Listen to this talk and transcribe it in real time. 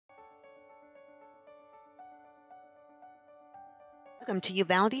Welcome to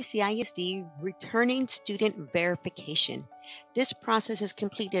Uvalde CISD Returning Student Verification. This process is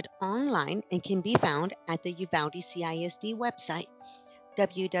completed online and can be found at the Uvalde CISD website,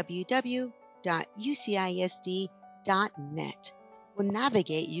 www.ucisd.net. Will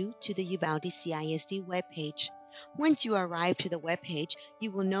navigate you to the Uvalde CISD webpage. Once you arrive to the webpage, you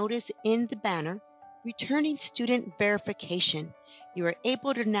will notice in the banner, Returning Student Verification. You are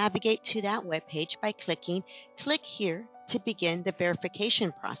able to navigate to that webpage by clicking Click Here to begin the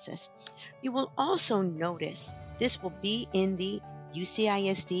verification process. You will also notice this will be in the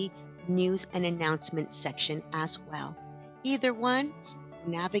UCISD News and Announcements section as well. Either one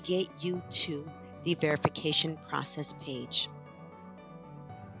will navigate you to the verification process page.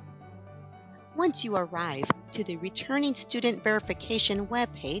 Once you arrive to the Returning Student Verification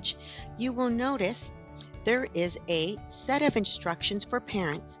webpage, you will notice there is a set of instructions for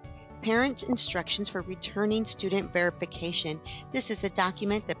parents. Parent instructions for returning student verification. This is a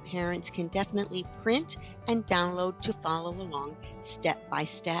document that parents can definitely print and download to follow along step by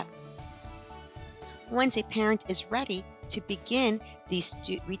step. Once a parent is ready to begin the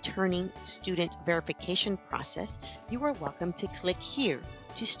returning student verification process, you are welcome to click here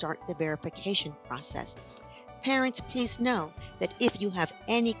to start the verification process. Parents, please know that if you have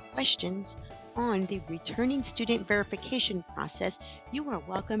any questions on the returning student verification process, you are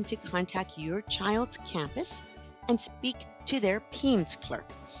welcome to contact your child's campus and speak to their PEIMS clerk.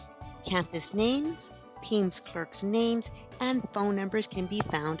 Campus names, PEIMS clerk's names, and phone numbers can be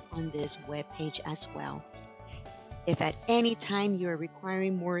found on this webpage as well. If at any time you are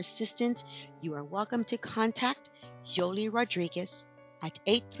requiring more assistance, you are welcome to contact Yoli Rodriguez at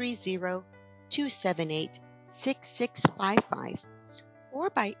 830-278-6655 or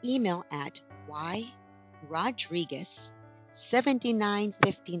by email at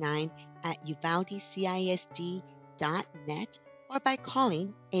yrodriguez7959@uvaldecisd.net or by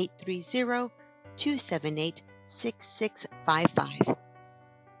calling 830-278-6655.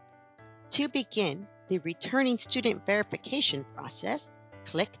 To begin the returning student verification process,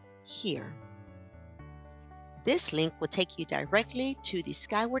 click here. This link will take you directly to the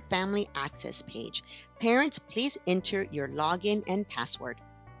Skyward Family Access page. Parents, please enter your login and password.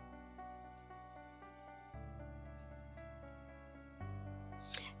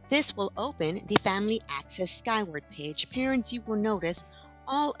 This will open the Family Access Skyward page. Parents, you will notice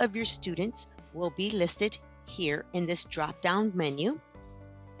all of your students will be listed here in this drop-down menu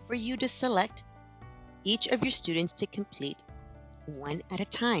for you to select each of your students to complete one at a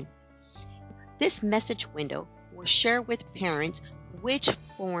time. This message window will share with parents which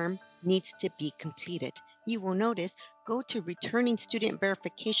form needs to be completed. You will notice Go to Returning Student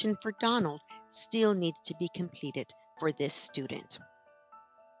Verification for Donald still needs to be completed for this student.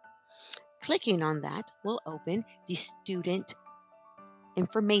 Clicking on that will open the Student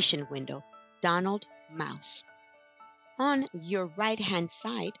Information window, Donald Mouse. On your right-hand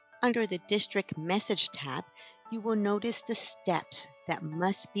side, under the District Message tab, you will notice the steps that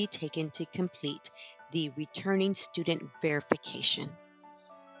must be taken to complete the Returning Student Verification.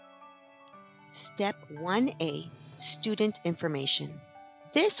 Step 1A, Student Information.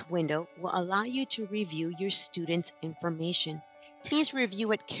 This window will allow you to review your student's information. Please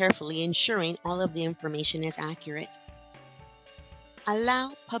review it carefully, ensuring all of the information is accurate.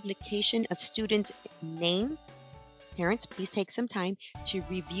 Allow publication of student's name. Parents, please take some time to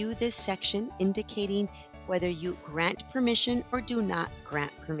review this section indicating whether you grant permission or do not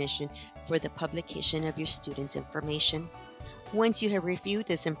grant permission for the publication of your student's information. Once you have reviewed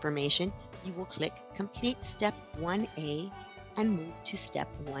this information, you will click Complete Step 1A and move to Step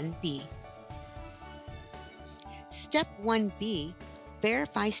 1B. Step 1B,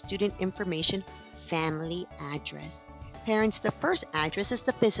 Verify Student Information Family Address. Parents, the first address is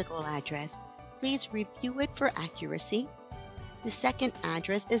the physical address. Please review it for accuracy. The second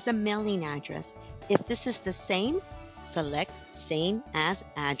address is the mailing address. If this is the same, select Same as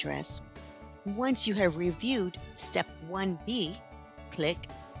Address. Once you have reviewed Step 1B, click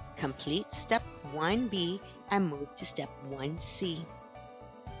Complete Step 1B and move to Step 1C.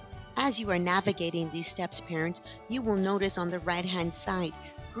 As you are navigating these steps, parents, you will notice on the right-hand side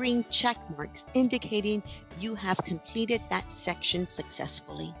green check marks indicating you have completed that section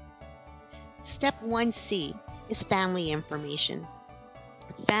successfully. Step 1C is family information.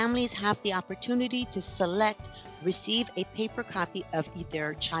 Families have the opportunity to select receive a paper copy of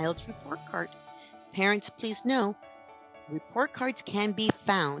their child's report card. Parents, please know, report cards can be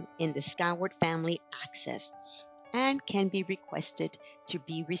found in the Skyward Family Access and can be requested to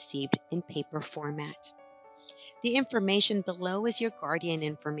be received in paper format. The information below is your guardian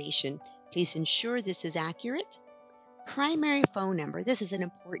information. Please ensure this is accurate. Primary phone number. This is an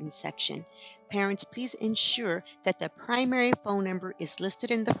important section. Parents, please ensure that the primary phone number is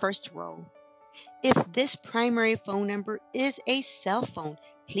listed in the first row. If this primary phone number is a cell phone,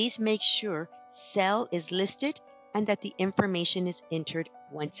 please make sure cell is listed and that the information is entered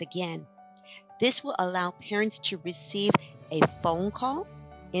once again. This will allow parents to receive a phone call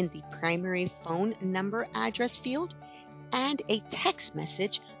in the primary phone number address field and a text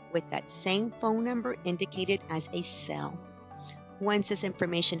message with that same phone number indicated as a cell. Once this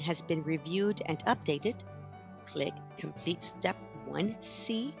information has been reviewed and updated, click Complete Step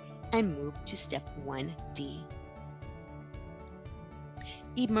 1C and move to Step 1D.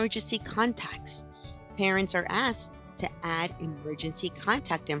 Emergency contacts. Parents are asked to add emergency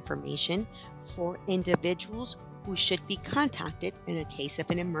contact information for individuals who should be contacted in a case of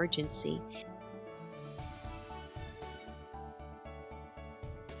an emergency.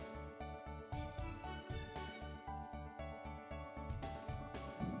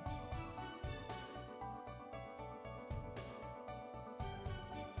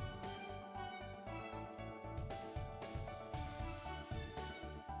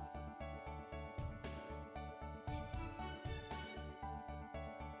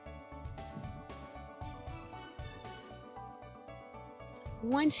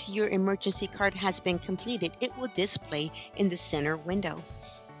 Once your emergency card has been completed, it will display in the center window.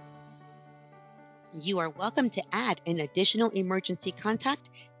 You are welcome to add an additional emergency contact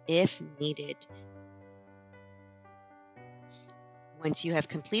if needed. Once you have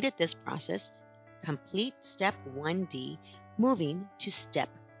completed this process, complete Step 1D, moving to Step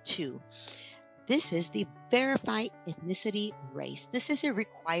 2. This is the Verify Ethnicity Race. This is a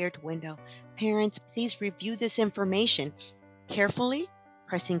required window. Parents, please review this information carefully,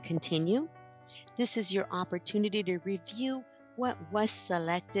 pressing Continue. This is your opportunity to review what was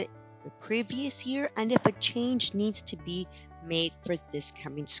selected the previous year and if a change needs to be made for this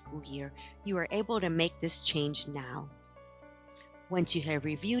coming school year. You are able to make this change now. Once you have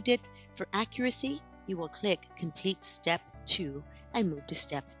reviewed it, for accuracy, you will click Complete Step 2 and move to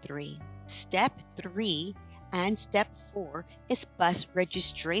Step 3. Step 3 and Step 4 is bus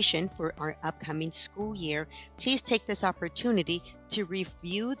registration for our upcoming school year. Please take this opportunity to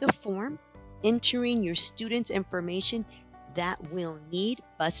review the form, entering your students' information that will need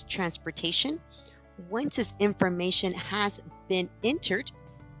bus transportation. Once this information has been entered,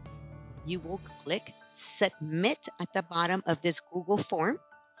 you will click Submit at the bottom of this Google form,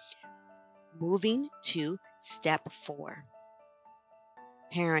 moving to Step 4.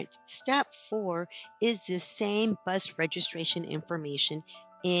 Parents, Step 4 is the same bus registration information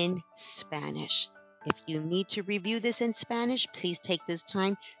in Spanish. If you need to review this in Spanish, please take this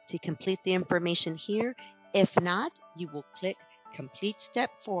time to complete the information here. If not, you will click Complete Step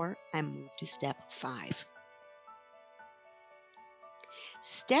 4 and move to Step 5.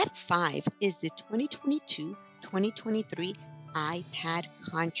 Step 5 is the 2022-2023 iPad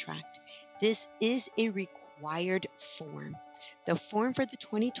contract. This is a required form. The form for the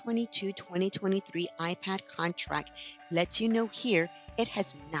 2022-2023 iPad contract lets you know here it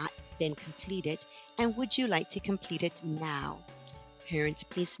has not been completed, and would you like to complete it now? Parents,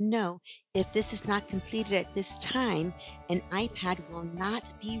 please know if this is not completed at this time, an iPad will not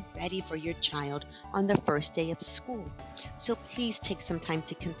be ready for your child on the first day of school. So please take some time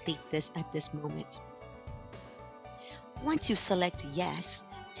to complete this at this moment. Once you select Yes,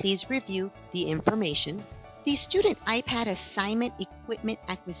 please review the information. The student iPad assignment equipment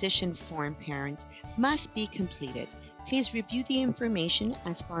acquisition form, parents, must be completed. Please review the information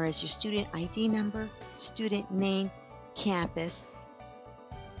as far as your student ID number, student name, campus.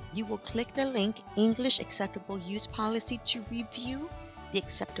 You will click the link English Acceptable Use Policy to review the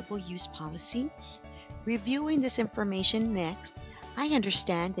acceptable use policy. Reviewing this information next, I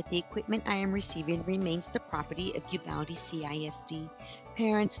understand that the equipment I am receiving remains the property of Uvalde CISD.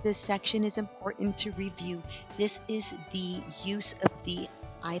 Parents, this section is important to review. This is the use of the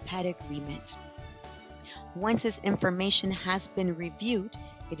iPad agreement. Once this information has been reviewed,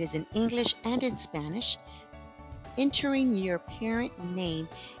 it is in English and in Spanish. Entering your parent name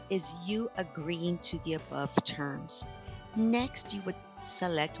is you agreeing to the above terms. Next, you would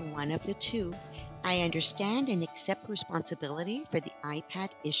select one of the two. I understand and accept responsibility for the iPad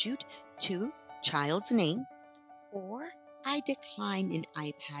issued to child's name, or I decline an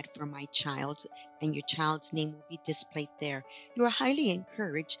iPad for my child, and your child's name will be displayed there. You are highly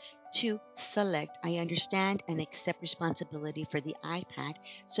encouraged to select I understand and accept responsibility for the iPad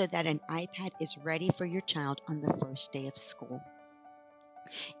so that an iPad is ready for your child on the first day of school.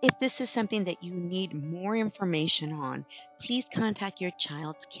 If this is something that you need more information on, please contact your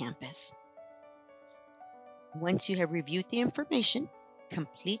child's campus. Once you have reviewed the information,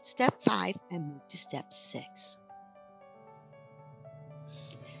 complete step 5 and move to step 6.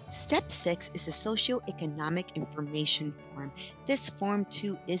 Step 6 is a socioeconomic information form. This form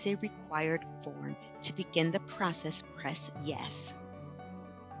too is a required form. To begin the process, press yes.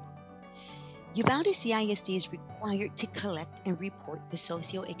 Uvalde CISD is required to collect and report the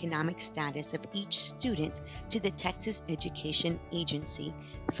socioeconomic status of each student to the Texas Education Agency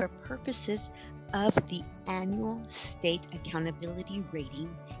for purposes of the annual state accountability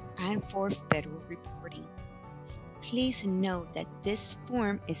rating and for federal reporting. Please note that this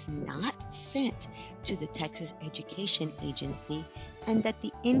form is not sent to the Texas Education Agency and that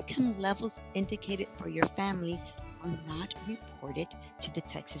the income levels indicated for your family are not reported to the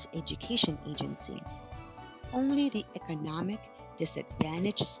Texas Education Agency. Only the economic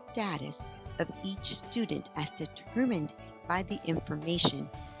disadvantaged status of each student as determined by the information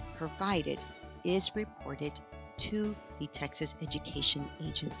provided is reported to the Texas Education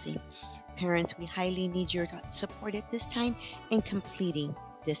Agency. Parents, we highly need your support at this time in completing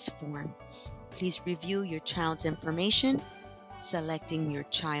this form. Please review your child's information, selecting your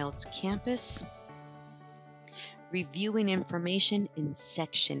child's campus, reviewing information in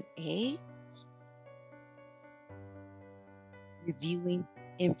Section A, reviewing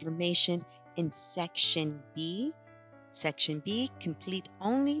information in Section B. Section B, complete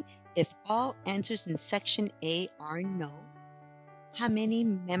only if all answers in Section A are no. How many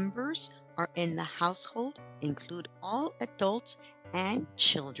members are in the household? Include all adults and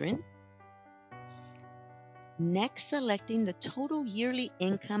children. Next, selecting the total yearly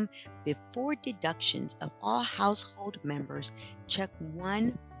income before deductions of all household members. Check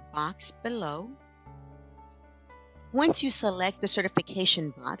one box below. Once you select the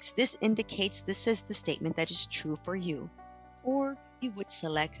certification box, this indicates this is the statement that is true for you. Or you would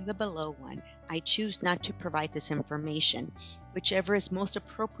select the below one. I choose not to provide this information. Whichever is most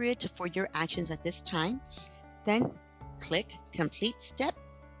appropriate for your actions at this time. Then click Complete Step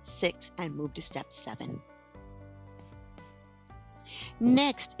 6 and move to Step 7.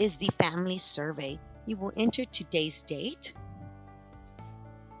 Next is the family survey. You will enter today's date,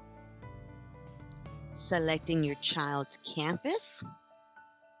 selecting your child's campus,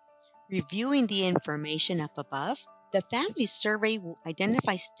 reviewing the information up above. The family survey will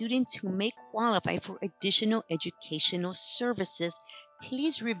identify students who may qualify for additional educational services.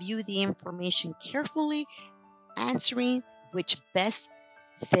 Please review the information carefully, answering which best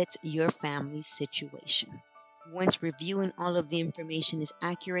fits your family's situation. Once reviewing all of the information is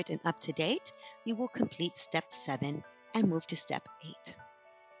accurate and up to date, you will complete Step 7 and move to Step 8.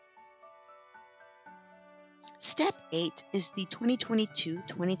 Step 8 is the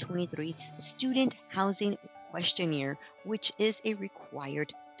 2022-2023 Student Housing Questionnaire, which is a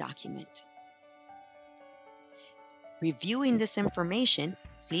required document. Reviewing this information,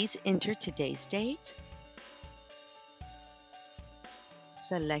 please enter today's date,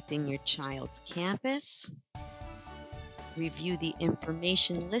 selecting your child's campus, review the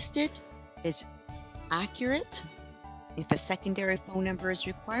information listed is accurate. If a secondary phone number is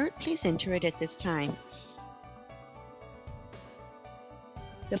required, please enter it at this time.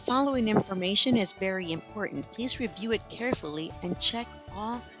 The following information is very important. Please review it carefully and check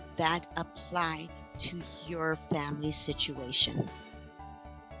all that apply to your family situation.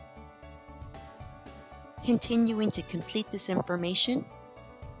 Continuing to complete this information.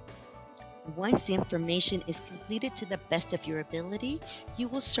 Once the information is completed to the best of your ability, you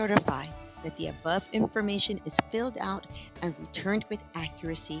will certify that the above information is filled out and returned with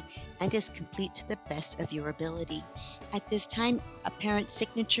accuracy and is complete to the best of your ability. At this time, a parent's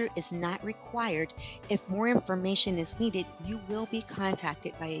signature is not required. If more information is needed, you will be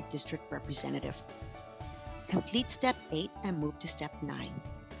contacted by a district representative. Complete Step 8 and move to Step 9.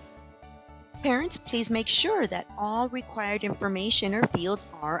 Parents, please make sure that all required information or fields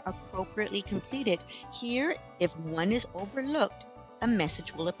are appropriately completed. Here, if one is overlooked, a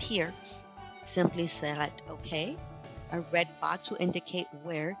message will appear. Simply select OK. A red box will indicate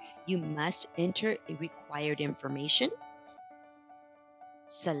where you must enter a required information.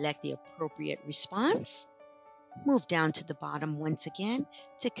 Select the appropriate response. Move down to the bottom once again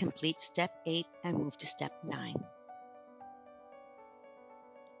to complete Step 8 and move to Step 9.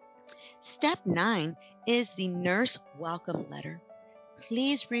 Step 9 is the nurse welcome letter.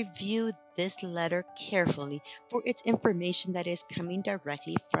 Please review this letter carefully for its information that is coming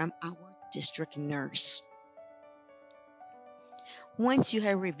directly from our district nurse. Once you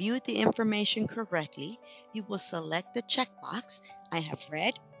have reviewed the information correctly, you will select the checkbox, I have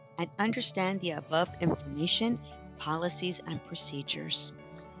read and understand the above information, policies, and procedures.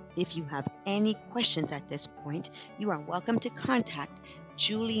 If you have any questions at this point, you are welcome to contact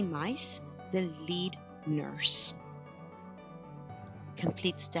Julie Mice, the lead nurse.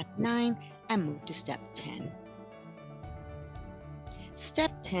 Complete step 9 and move to step 10.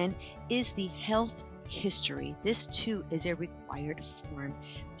 Step 10 is the health history. This too is a required form.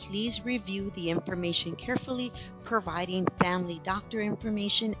 Please review the information carefully, providing family doctor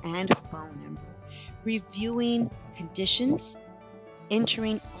information and phone number, reviewing conditions,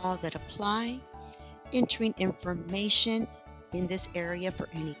 entering all that apply, entering information in this area for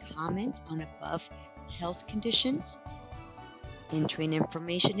any comments on above health conditions, entering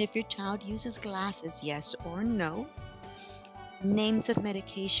information if your child uses glasses, yes or no, names of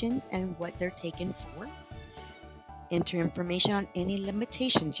medications and what they're taken for, enter information on any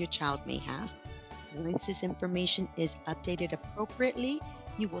limitations your child may have. Once this information is updated appropriately,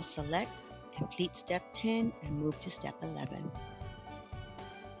 you will select complete step 10 and move to step 11.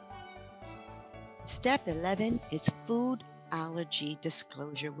 Step 11 is food allergy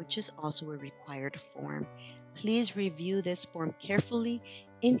disclosure, which is also a required form. Please review this form carefully,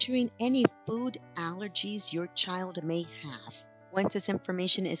 entering any food allergies your child may have. Once this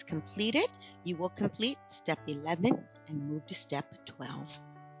information is completed, you will complete step 11 and move to step 12.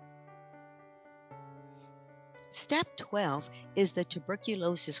 Step 12 is the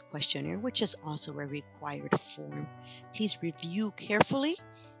tuberculosis questionnaire, which is also a required form. Please review carefully,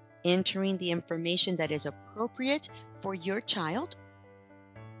 entering the information that is appropriate for your child,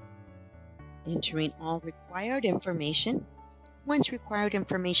 entering all required information. Once required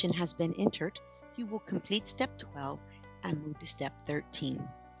information has been entered, you will complete step 12 and move to step 13.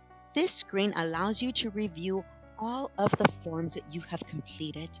 This screen allows you to review all of the forms that you have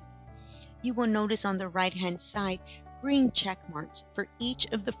completed. You will notice on the right-hand side green check marks for each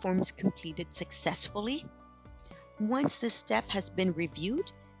of the forms completed successfully. Once this step has been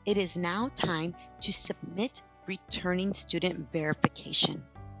reviewed, it is now time to submit returning student verification.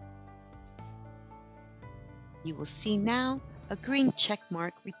 You will see now a green check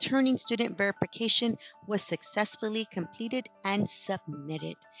mark. Returning student verification was successfully completed and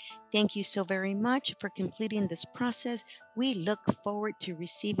submitted. Thank you so very much for completing this process. We look forward to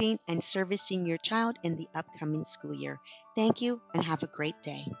receiving and servicing your child in the upcoming school year. Thank you and have a great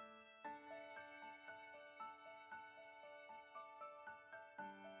day.